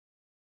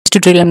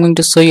tutorial I'm going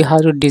to show you how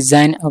to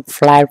design a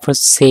flyer for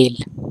sale.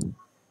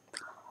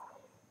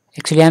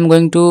 Actually, I'm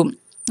going to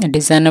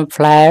design a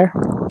flyer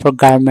for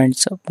garment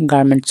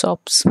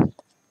shops.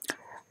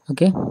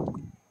 Okay,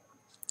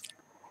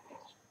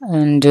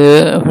 and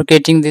for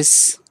creating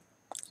this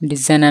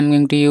design, I'm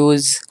going to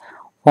use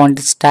font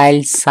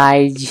style,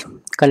 size,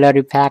 color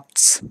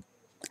effects,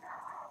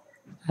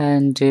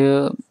 and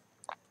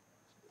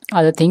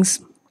other things.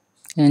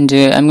 And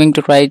I'm going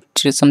to write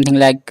something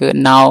like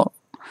now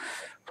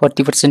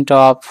 40%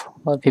 off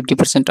or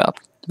 50% off.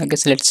 I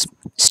guess let's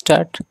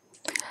start.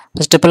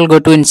 First of all, go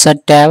to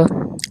insert tab,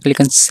 click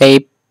on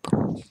shape,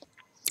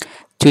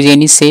 choose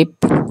any shape,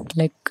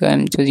 like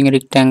I'm choosing a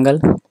rectangle.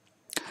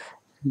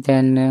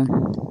 Then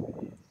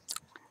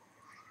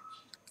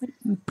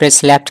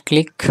press left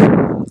click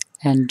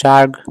and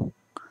drag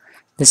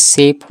the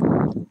shape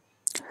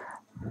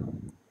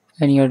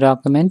in your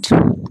document.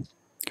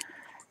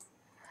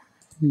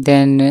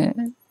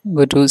 Then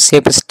go to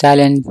shape style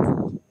and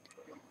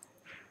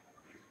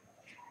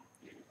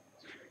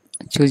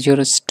choose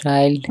your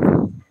style.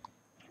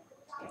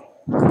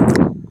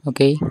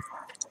 Okay,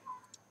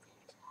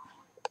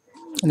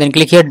 then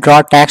click here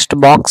draw text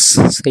box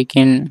so you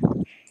can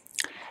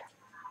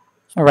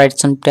write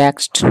some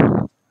text.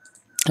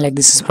 Like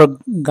this is for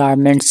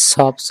garment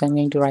shops. I'm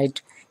going to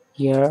write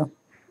here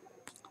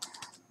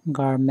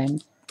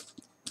garment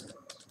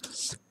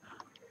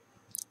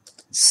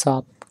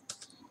shop.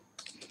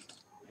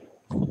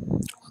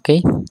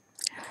 Okay,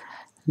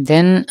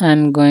 then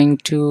I'm going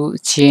to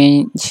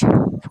change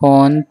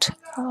font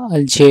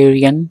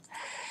Algerian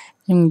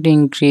and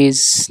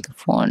increase the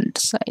font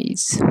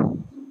size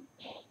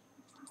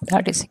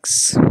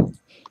 36.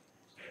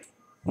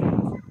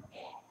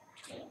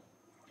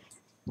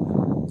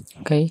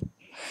 Okay,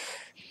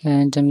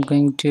 and I'm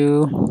going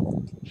to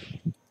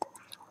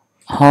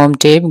home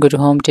tab, go to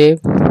home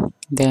tab,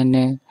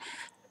 then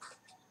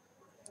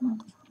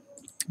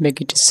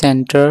make it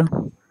center,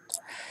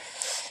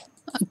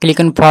 click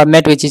on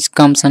format which is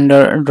comes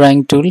under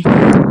drawing tool,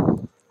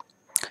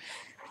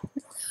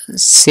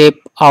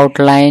 shape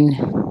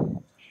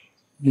outline,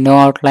 no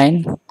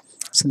outline,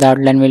 so the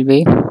outline will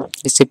be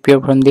disappear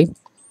from the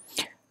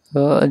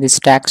this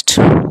text.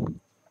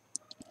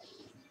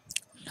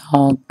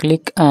 Now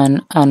click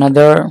on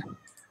another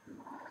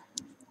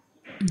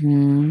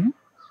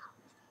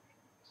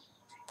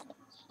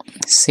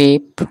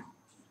shape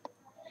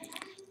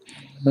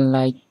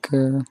like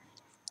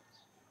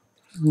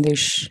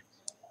this.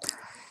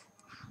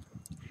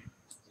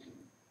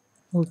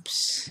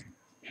 Oops,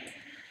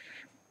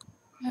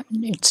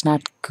 it's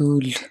not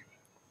cool.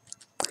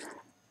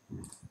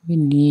 We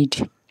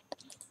need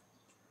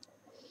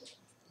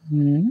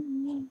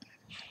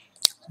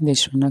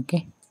this one.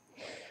 Okay,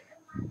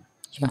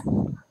 yeah,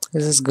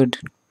 this is good.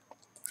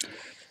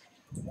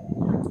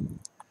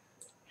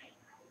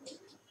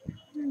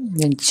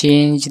 Then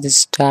change the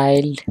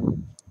style.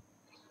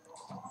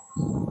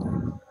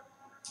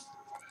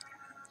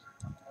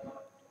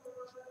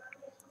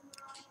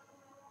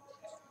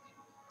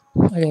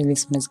 Okay,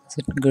 this one is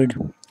good.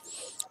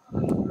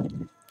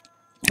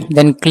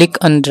 Then click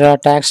on draw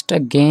text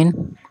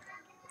again,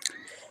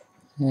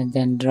 and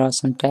then draw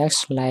some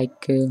text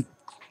like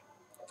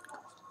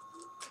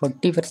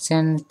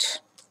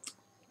 40%,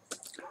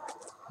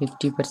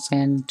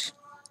 50%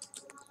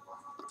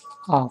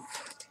 off.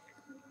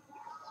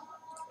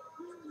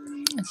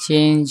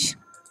 Change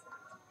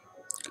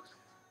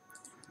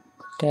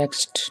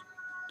text,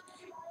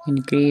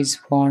 increase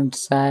font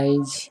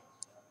size,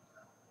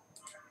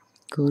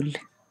 cool,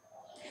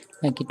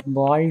 make it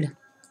bold,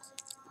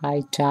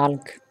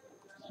 italic,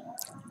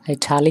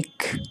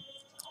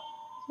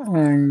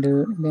 and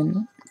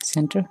then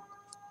center.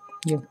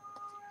 Yeah,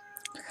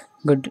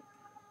 good.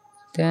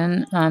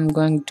 Then I'm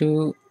going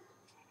to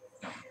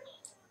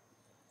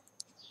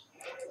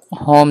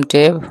home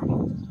tab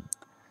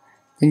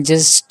and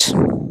just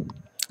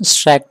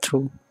strike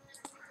through.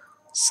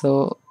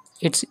 So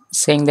it's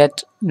saying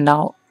that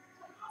now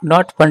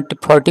not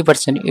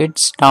 40%,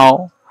 it's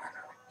now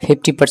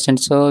 50%.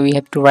 So we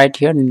have to write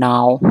here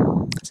now,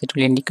 so it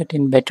will indicate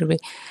in better way.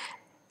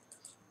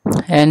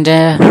 And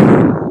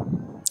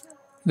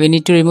we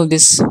need to remove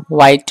this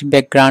white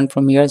background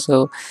from here,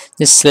 so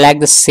just select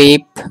the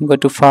shape, go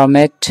to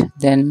format,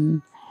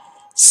 then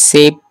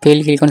shape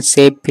fill, click on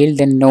shape fill,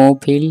 then no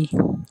fill.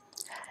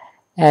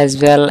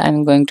 As well,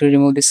 I'm going to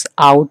remove this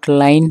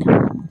outline,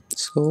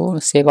 so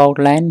save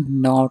outline,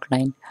 no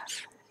outline.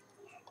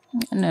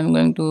 And I'm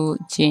going to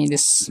change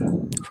this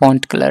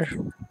font color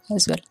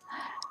as well.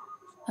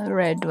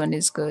 Red one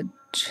is good.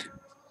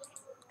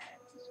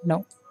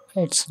 No,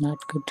 it's not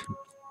good.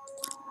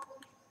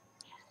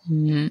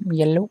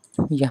 Yellow,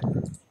 yeah,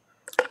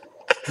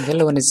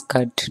 yellow one is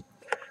good.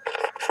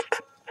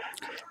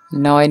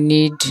 Now I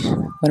need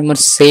one more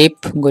shape,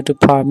 go to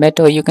format,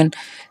 or you can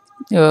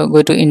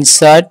go to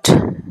insert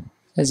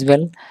as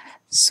well.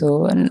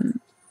 So I'm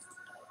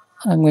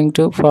going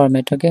to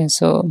format. Okay,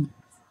 so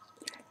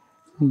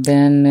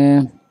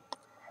then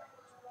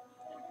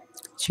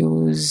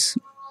choose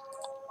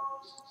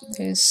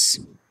this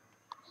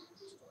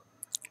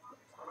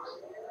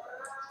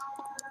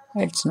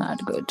It's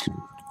not good.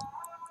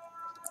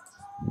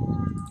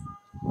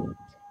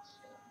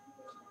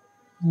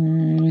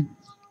 mm,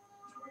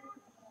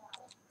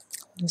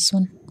 this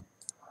one,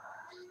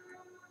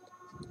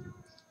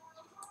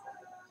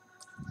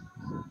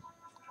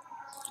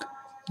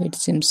 it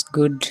seems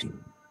good.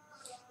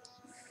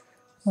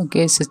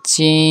 Okay, so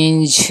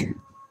change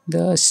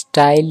the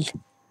style.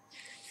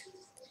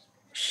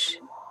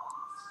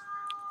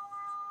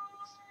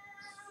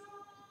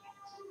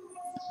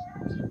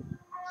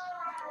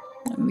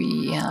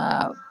 We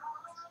have,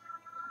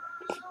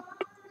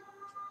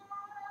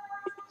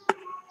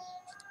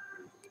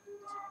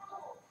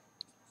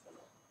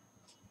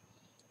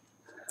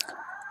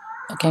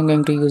 okay, I'm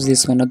going to use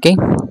this one. Okay,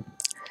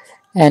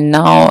 and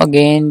now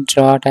again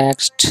draw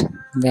text,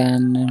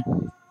 then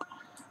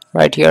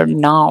right here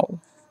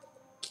now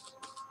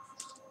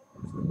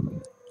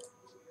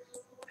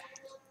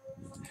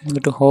go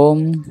to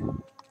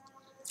home,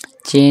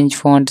 change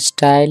font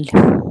style.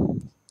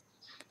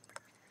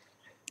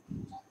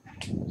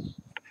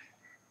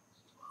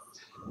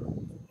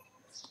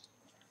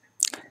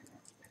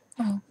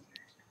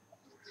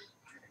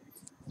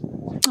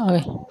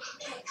 Okay,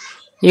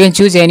 you can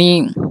choose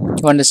any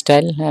font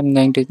style.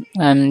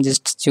 I'm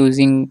just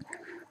choosing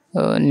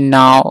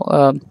now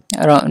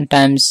around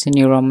times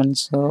new roman,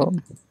 so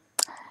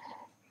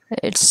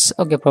it's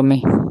okay for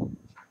me.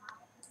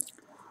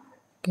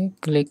 Okay,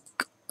 click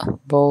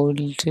bold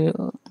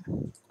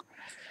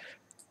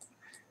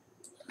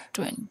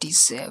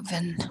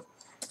 27.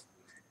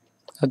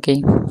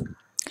 Okay,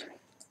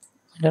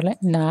 underline,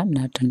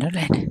 not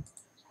underline,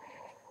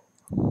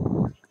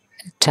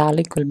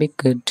 italic will be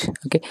good.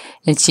 Okay,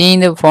 and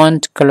change the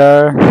font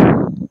color.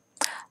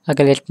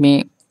 Okay, let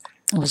me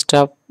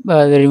stop,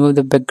 remove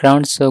the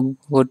background, so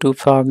go to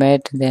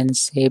format, then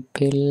say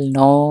fill,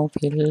 no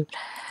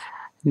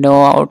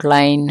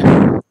outline.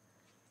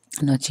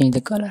 Now change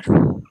the color,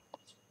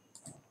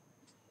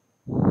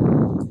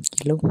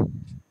 yellow.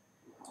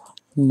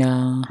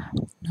 Nah,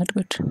 not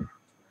good.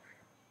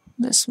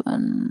 This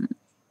one,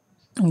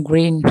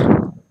 green,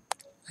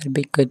 will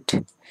be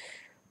good.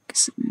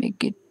 Just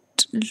make it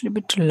a little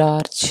bit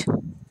large.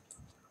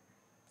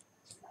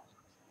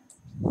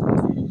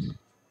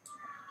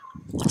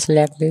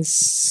 Select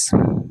this.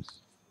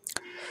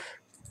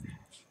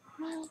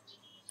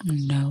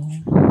 No.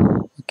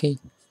 Okay.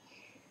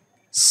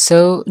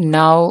 So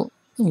now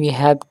we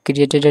have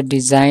created a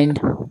design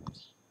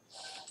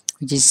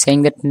which is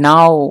saying that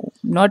now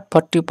not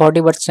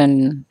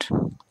 40%,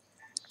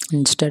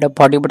 instead of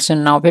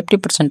 40% now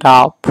 50%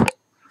 off.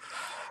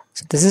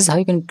 So this is how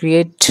you can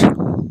create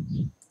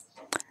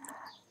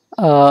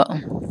a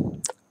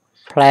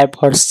flyer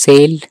for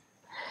sale.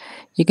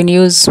 You can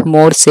use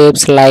more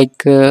shapes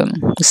like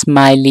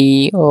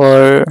smiley,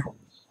 or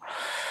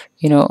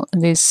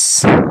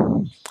this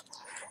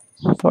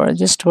for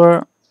just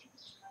for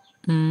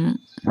um,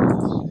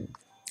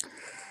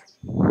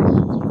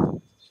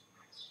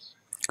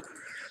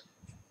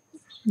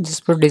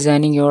 just for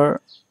designing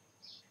your,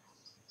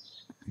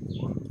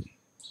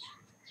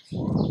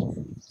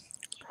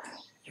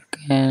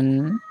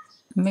 can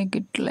make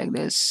it like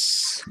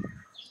this.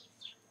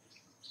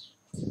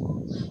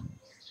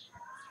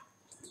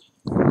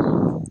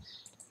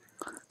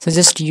 So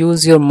just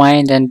use your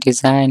mind and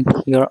design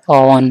your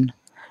own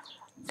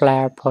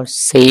flyer for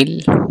sale.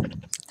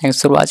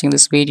 Thanks for watching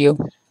this video.